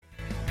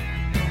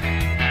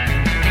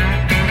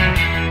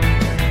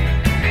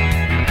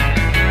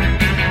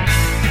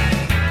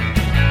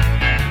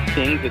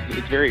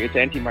it's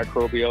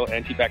antimicrobial,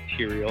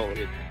 antibacterial,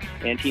 it's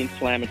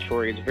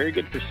anti-inflammatory. It's very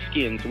good for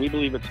skin. So we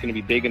believe it's going to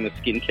be big in the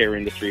skincare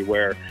industry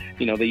where,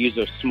 they use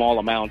a small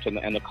amount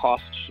and the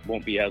cost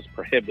won't be as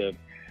prohibitive.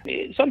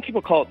 Some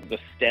people call it the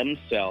stem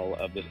cell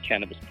of the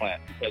cannabis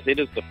plant because it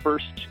is the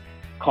first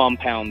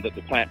compound that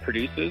the plant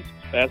produces.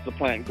 As the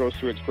plant goes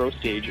through its growth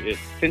stage, it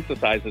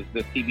synthesizes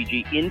the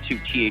CBG into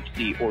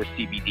THC or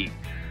CBD.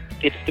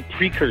 It's the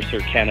precursor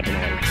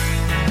cannabinoid.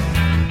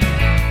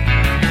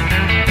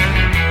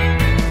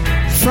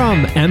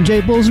 From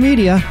MJ Bulls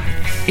Media,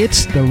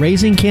 it's the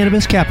Raising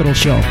Cannabis Capital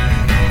Show.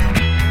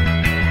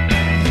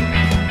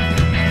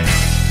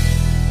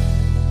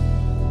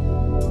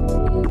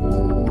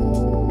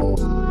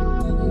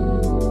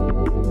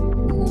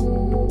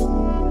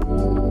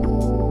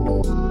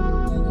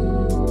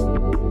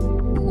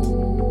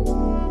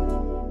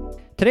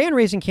 Today on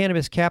Raising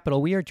Cannabis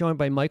Capital, we are joined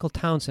by Michael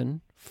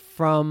Townsend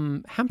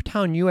from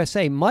Hemptown,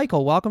 USA.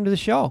 Michael, welcome to the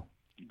show.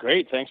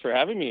 Great. Thanks for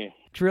having me.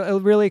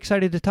 Really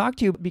excited to talk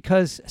to you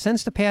because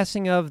since the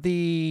passing of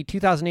the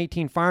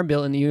 2018 Farm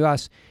Bill in the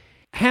U.S.,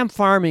 hemp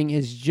farming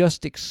has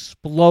just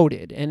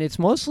exploded, and it's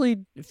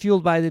mostly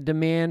fueled by the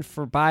demand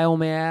for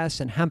biomass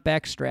and hemp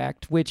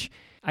extract, which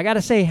I got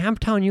to say,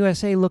 Hemptown,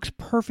 USA looks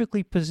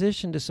perfectly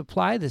positioned to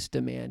supply this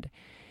demand.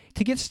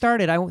 To get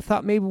started, I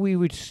thought maybe we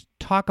would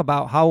talk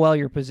about how well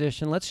you're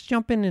positioned. Let's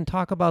jump in and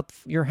talk about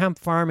your hemp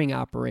farming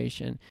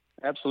operation.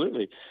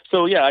 Absolutely.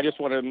 So, I just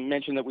want to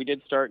mention that we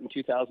did start in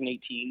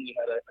 2018. We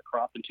had a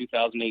crop in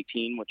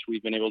 2018, which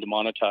we've been able to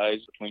monetize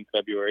between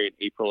February and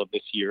April of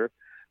this year.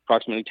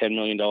 Approximately $10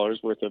 million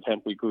worth of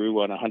hemp we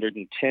grew on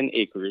 110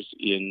 acres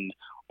in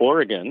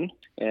Oregon.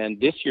 And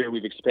this year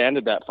we've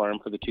expanded that farm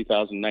for the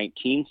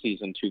 2019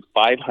 season to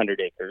 500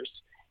 acres.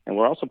 And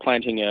we're also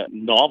planting a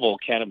novel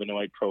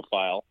cannabinoid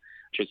profile,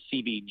 which is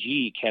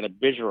CBG,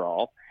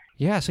 cannabigerol.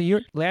 Yeah, so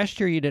last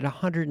year you did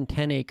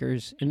 110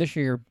 acres, and this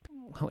year you're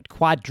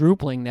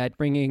quadrupling that,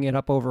 bringing it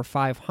up over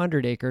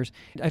 500 acres.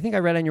 I think I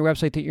read on your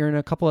website that you're in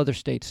a couple other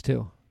states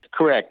too.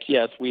 Correct,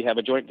 yes. We have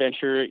a joint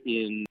venture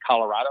in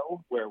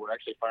Colorado where we're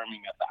actually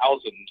farming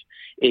 1,000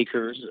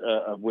 acres,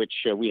 of which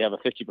we have a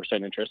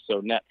 50% interest, so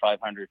net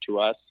 500 to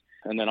us.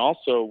 And then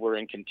also we're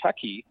in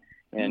Kentucky.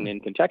 And in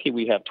Kentucky,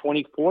 we have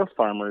 24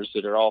 farmers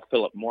that are all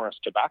Philip Morris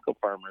tobacco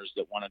farmers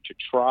that wanted to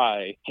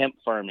try hemp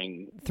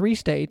farming. 3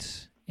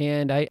 states,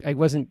 and I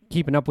wasn't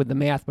keeping up with the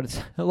math, but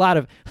it's a lot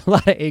of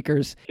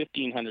acres.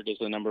 1,500 is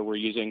the number we're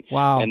using.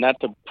 Wow. And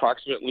that's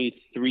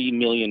approximately 3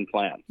 million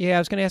plants. Yeah, I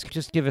was going to ask,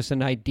 just give us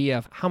an idea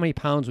of how many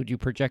pounds would you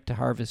project to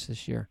harvest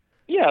this year?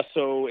 Yeah,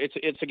 so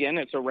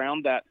it's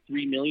around that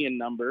 3 million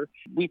number.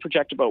 We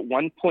project about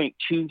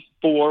 1.24,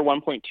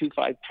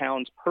 1.25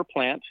 pounds per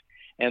plant.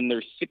 And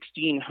there's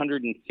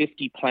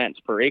 1,650 plants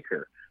per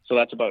acre. So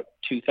that's about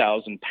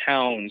 2,000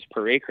 pounds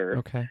per acre.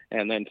 Okay.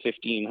 And then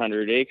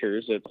 1,500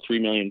 acres at 3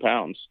 million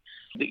pounds.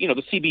 The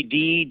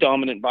CBD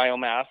dominant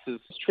biomass is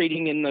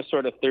trading in the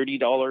sort of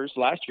 $30.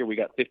 Last year we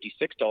got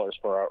 $56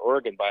 for our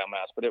Oregon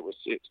biomass, but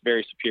it's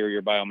very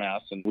superior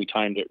biomass, and we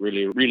timed it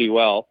really, really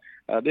well.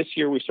 This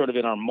year we sort of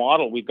in our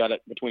model, we've got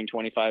it between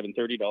 $25 and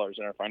 $30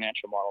 in our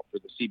financial model for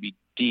the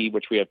CBD,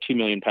 which we have 2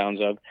 million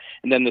pounds of.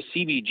 And then the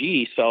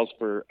CBG sells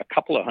for a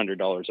couple of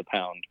 $100 a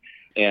pound.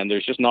 And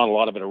there's just not a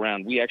lot of it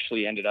around. We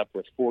actually ended up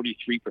with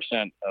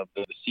 43% of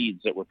the seeds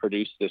that were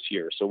produced this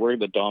year. So we're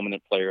the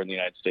dominant player in the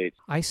United States.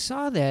 I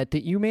saw that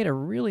you made a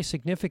really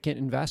significant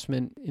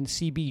investment in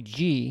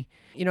CBG.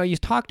 You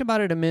talked about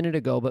it a minute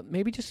ago, but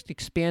maybe just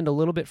expand a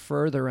little bit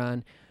further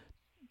on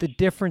the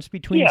difference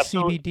between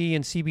CBD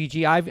and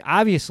CBG.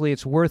 Obviously,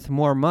 it's worth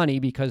more money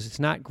because it's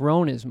not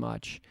grown as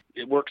much.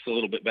 It works a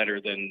little bit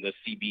better than the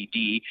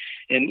CBD.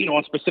 And,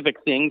 on specific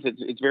things,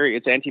 it's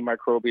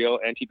antimicrobial,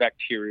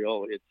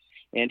 antibacterial, it's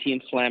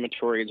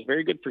anti-inflammatory. It's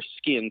very good for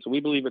skin. So we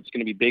believe it's going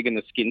to be big in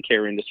the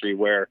skincare industry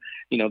where,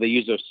 they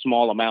use a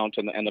small amount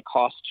and the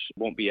cost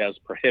won't be as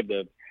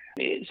prohibitive.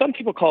 Some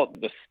people call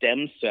it the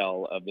stem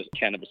cell of the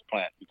cannabis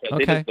plant because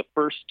it is the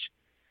first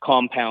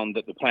compound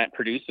that the plant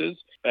produces.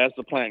 As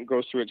the plant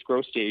goes through its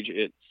growth stage,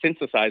 it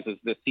synthesizes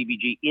the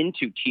CBG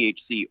into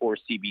THC or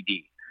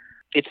CBD.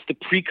 It's the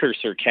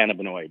precursor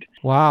cannabinoid.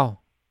 Wow.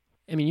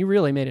 I mean, you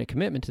really made a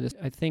commitment to this.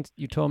 I think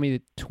you told me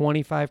that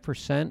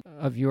 25%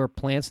 of your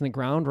plants in the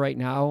ground right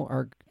now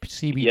are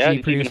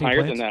CBG producing plants. Yeah, even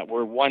higher than that.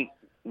 We're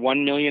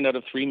 1 million out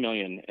of 3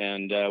 million,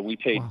 and we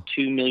paid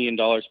 $2 million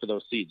for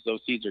those seeds. Those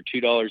seeds are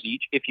 $2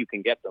 each if you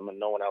can get them, and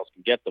no one else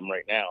can get them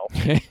right now.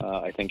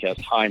 I think as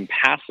time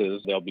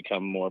passes, they'll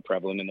become more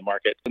prevalent in the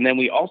market. And then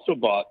we also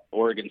bought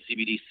Oregon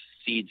CBD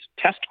Seeds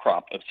test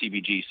crop of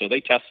CBG. So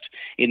they test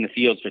in the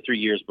fields for 3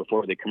 years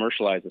before they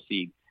commercialize the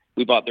seed.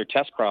 We bought their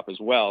test crop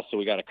as well, so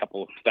we got a couple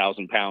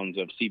 1,000 pounds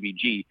of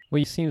CBG.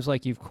 Well, it seems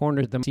like you've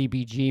cornered the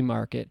CBG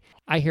market.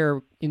 I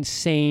hear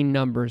insane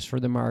numbers for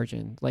the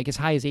margin, like as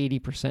high as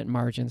 80%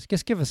 margins.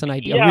 Just give us an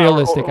idea, a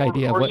realistic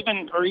idea. Or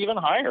even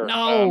higher.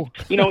 No.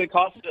 It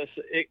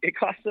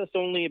costs us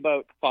only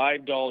about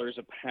 $5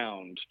 a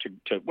pound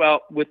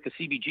with the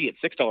CBG, it's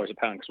 $6 a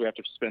pound because we have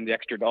to spend the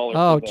extra dollars.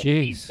 Oh,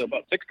 geez. So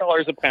about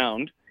 $6 a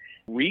pound.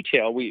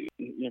 retail, we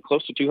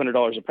close to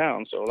 $200 a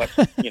pound. So that's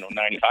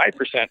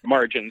 95%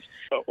 margins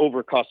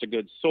over cost of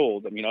goods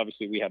sold. I mean,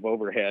 obviously we have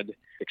overhead,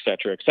 et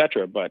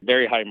cetera, but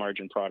very high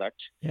margin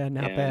product. Yeah,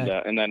 not bad.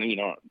 And then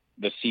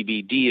the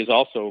CBD is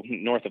also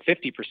north of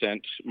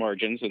 50%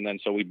 margins, and then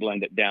so we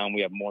blend it down.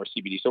 We have more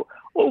CBD. So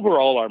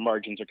overall, our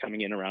margins are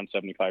coming in around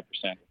 75%.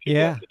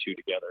 Yeah, the two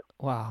together.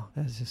 Wow,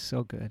 that's just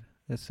so good.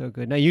 That's so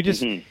good. Now you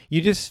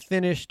just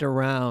finished a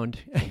round.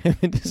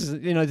 This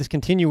is just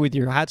continue with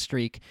your hot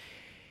streak.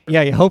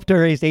 Yeah, you hope to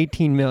raise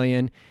 $18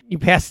 million. You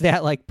passed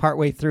that like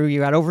partway through. You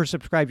got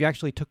oversubscribed. You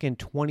actually took in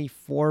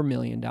 $24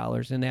 million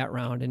in that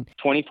round. And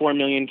 24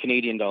 million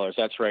Canadian dollars.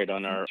 That's right,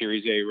 on our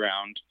Series A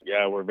round.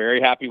 Yeah, we're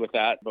very happy with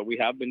that. But we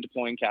have been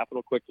deploying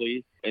capital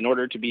quickly in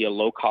order to be a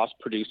low-cost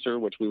producer,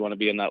 which we want to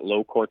be in that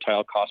low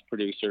quartile cost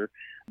producer.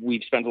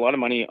 We've spent a lot of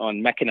money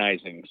on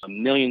mechanizing.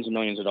 Millions and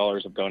millions of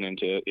dollars have gone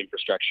into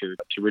infrastructure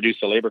to reduce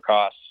the labor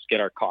costs,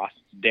 get our costs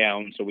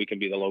down so we can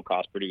be the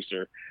low-cost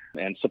producer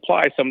and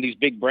supply some of these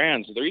big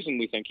brands. The reason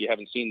we think you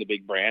haven't seen the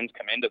big brands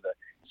come into the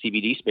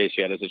CBD space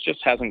yet is it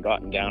just hasn't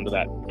gotten down to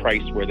that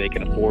price where they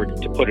can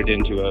afford to put it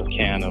into a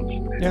can of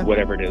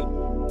whatever it is.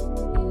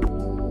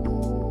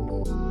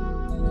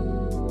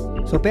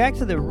 So back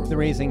to the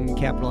raising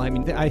capital. I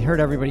mean, I heard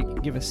everybody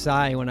give a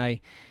sigh when I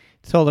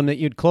told them that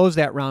you'd close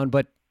that round,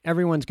 but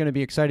everyone's going to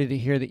be excited to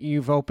hear that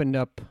you've opened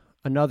up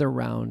another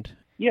round.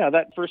 Yeah,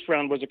 that first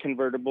round was a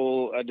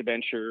convertible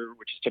debenture,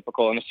 which is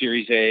typical on a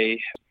Series A.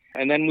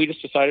 And then we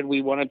just decided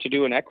we wanted to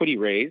do an equity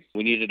raise.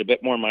 We needed a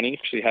bit more money.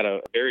 Actually had a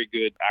very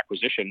good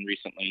acquisition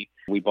recently.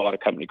 We bought a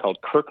company called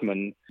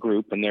Kirkman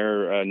Group, and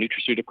they're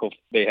nutraceutical.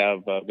 They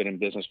have been in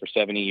business for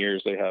 70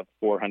 years. They have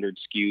 400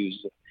 SKUs.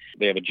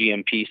 They have a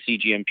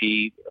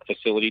CGMP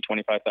facility,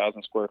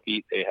 25,000 square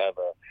feet. They have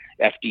a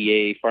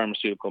FDA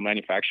pharmaceutical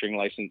manufacturing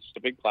license. It's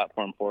a big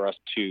platform for us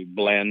to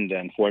blend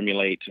and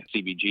formulate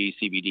CBG,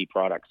 CBD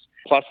products.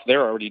 Plus,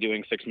 they're already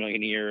doing $6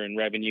 million a year in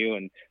revenue,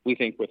 and we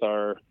think with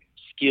our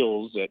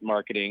skills at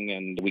marketing,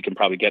 and we can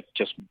probably get,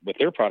 just with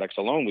their products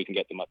alone, we can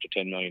get them up to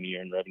 $10 million a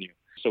year in revenue.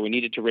 So we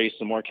needed to raise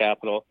some more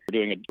capital. We're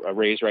doing a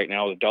raise right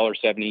now with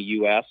 $1.70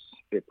 US.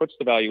 It puts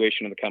the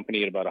valuation of the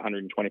company at about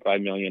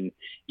 $125 million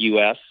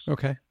US.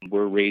 Okay.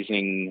 We're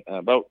raising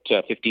about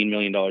 $15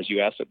 million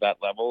US at that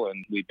level,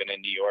 and we've been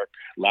in New York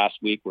last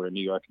week. We're in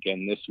New York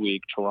again this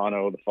week,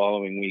 Toronto the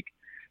following week.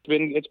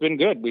 It's been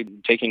good. We've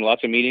been taking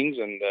lots of meetings,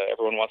 and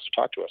everyone wants to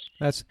talk to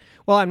us.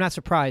 Well, I'm not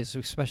surprised,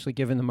 especially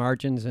given the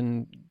margins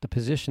and the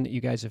position that you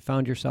guys have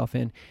found yourself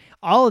in.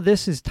 All of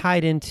this is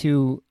tied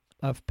into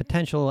a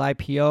potential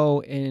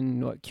IPO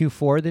in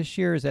Q4 this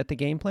year. Is that the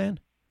game plan?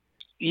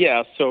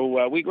 Yeah, so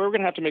we're going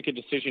to have to make a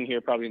decision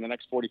here probably in the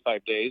next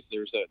 45 days.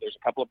 There's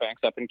a couple of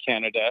banks up in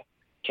Canada.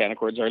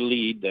 Canaccord's our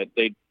lead, that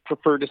they'd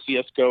prefer to see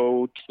us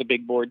go to the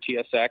big board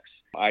TSX,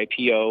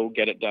 IPO,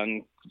 get it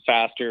done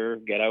faster,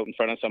 get out in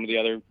front of some of the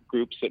other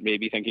groups that may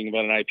be thinking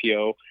about an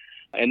IPO,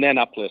 and then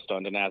uplist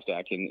onto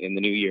NASDAQ in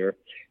the new year.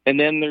 And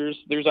then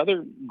there's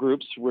other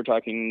groups we're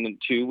talking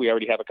to. We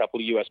already have a couple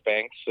of U.S.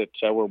 banks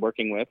that we're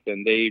working with,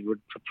 and they would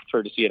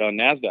prefer to see it on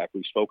NASDAQ.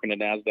 We've spoken to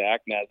NASDAQ.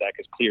 NASDAQ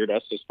has cleared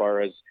us as far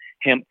as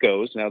hemp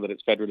goes now that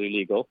it's federally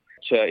legal.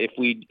 So if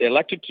we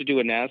elected to do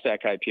a NASDAQ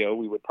IPO,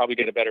 we would probably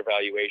get a better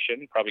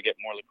valuation, probably get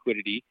more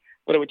liquidity,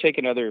 but it would take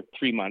another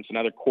 3 months,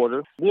 another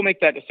quarter. We'll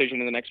make that decision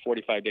in the next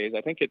 45 days.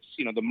 I think it's,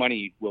 the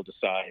money will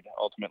decide.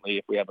 Ultimately,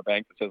 if we have a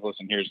bank that says,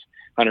 listen, here's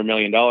 $100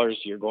 million,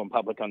 you're going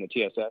public on the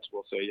TSX,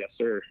 we'll say, yes,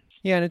 sir.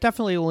 Yeah, and it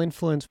definitely will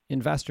influence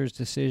investors'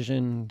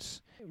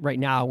 decisions right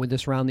now with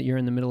this round that you're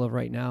in the middle of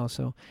right now.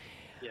 So,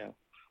 yeah.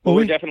 Well,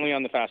 we're definitely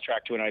on the fast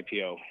track to an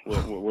IPO.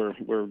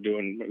 We're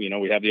doing,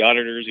 we have the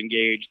auditors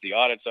engaged, the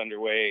audit's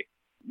underway.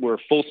 We're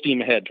full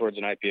steam ahead towards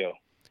an IPO.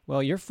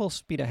 Well, you're full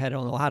speed ahead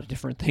on a lot of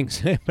different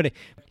things. But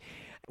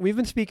we've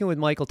been speaking with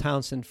Michael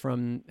Townsend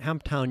from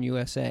Hemptown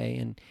USA,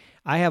 and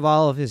I have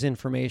all of his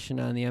information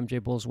on the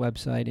MJ Bulls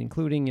website,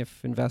 including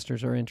if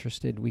investors are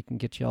interested, we can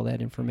get you all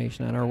that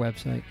information on our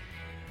website.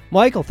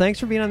 Michael, thanks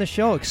for being on the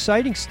show.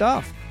 Exciting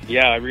stuff.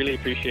 Yeah, I really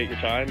appreciate your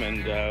time,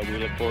 and we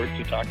look forward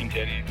to talking to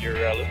any of your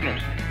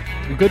listeners.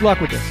 Well, good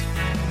luck with this.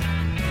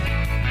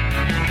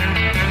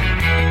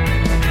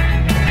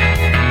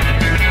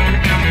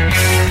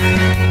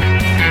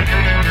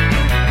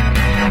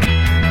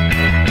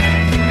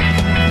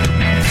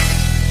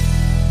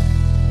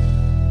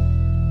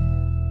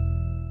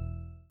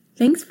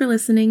 Thanks for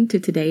listening to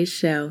today's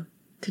show.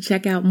 To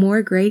check out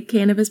more great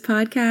cannabis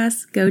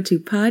podcasts, go to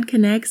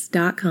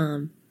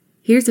podconnects.com.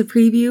 Here's a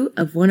preview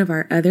of one of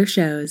our other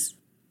shows.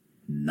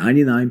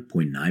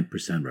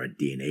 99.9% of our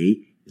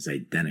DNA is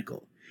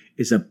identical.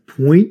 It's a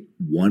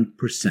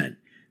 0.1%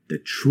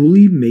 that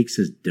truly makes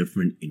us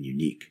different and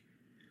unique.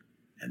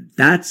 And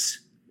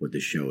that's what the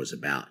show is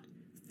about.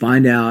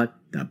 Find out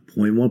that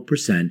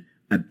 0.1%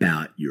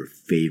 about your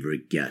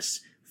favorite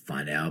guests.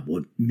 Find out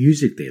what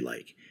music they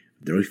like,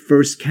 their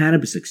first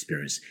cannabis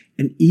experience,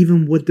 and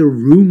even what their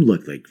room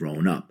looked like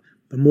growing up.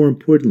 But more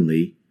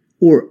importantly,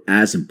 or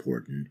as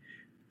important,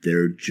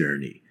 their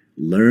journey.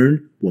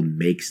 Learn what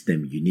makes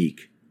them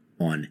unique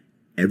on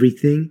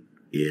Everything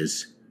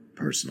is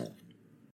Personal.